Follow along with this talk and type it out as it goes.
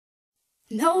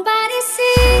Nobody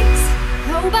sees,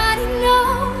 nobody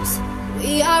knows.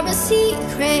 We are a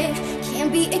secret,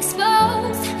 can't be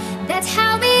exposed. That's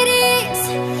how it is,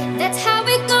 that's how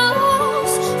it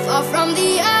goes. Far from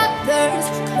the others,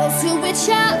 close to each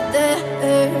other.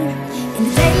 In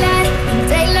the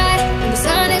daylight, when the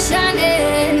sun is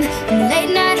shining. In the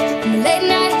late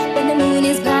night, when the moon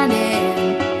is blinding.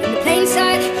 In the plain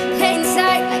sight,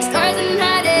 like stars in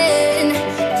hiding.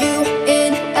 You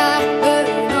and I burn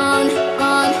on.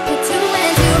 Put two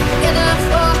and two together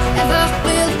forever,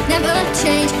 will never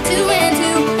change. Two and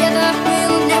two together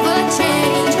will never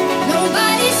change.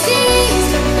 Nobody sees,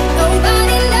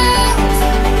 nobody knows.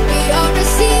 We are a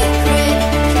secret,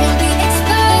 can't be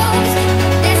exposed.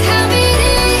 That's how it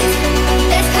is,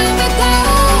 that's how it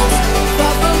goes.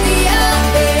 Far from the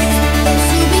others, close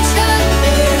to each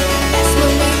other. That's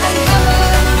when we uncover.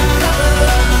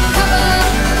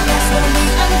 That's when we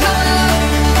uncover.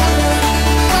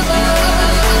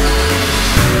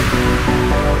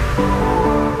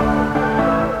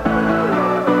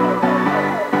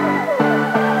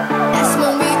 That's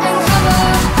when we uncover.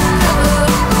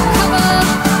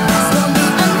 That's when we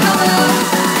uncover.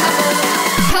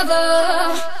 Cover.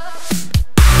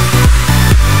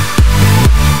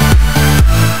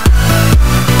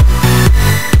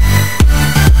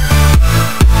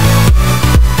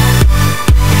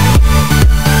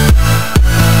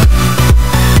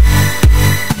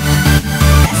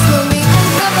 That's when we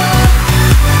uncover.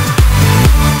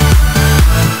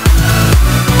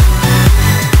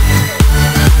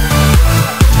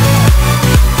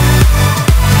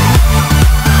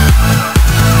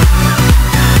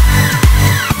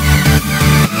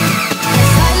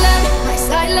 My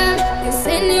silent is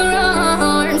in your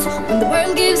arms. When the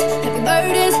world gives heavy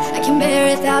burdens, I can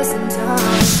bear 1,000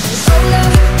 tons.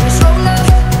 Your shoulder, I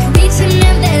can reach an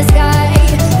endless sky.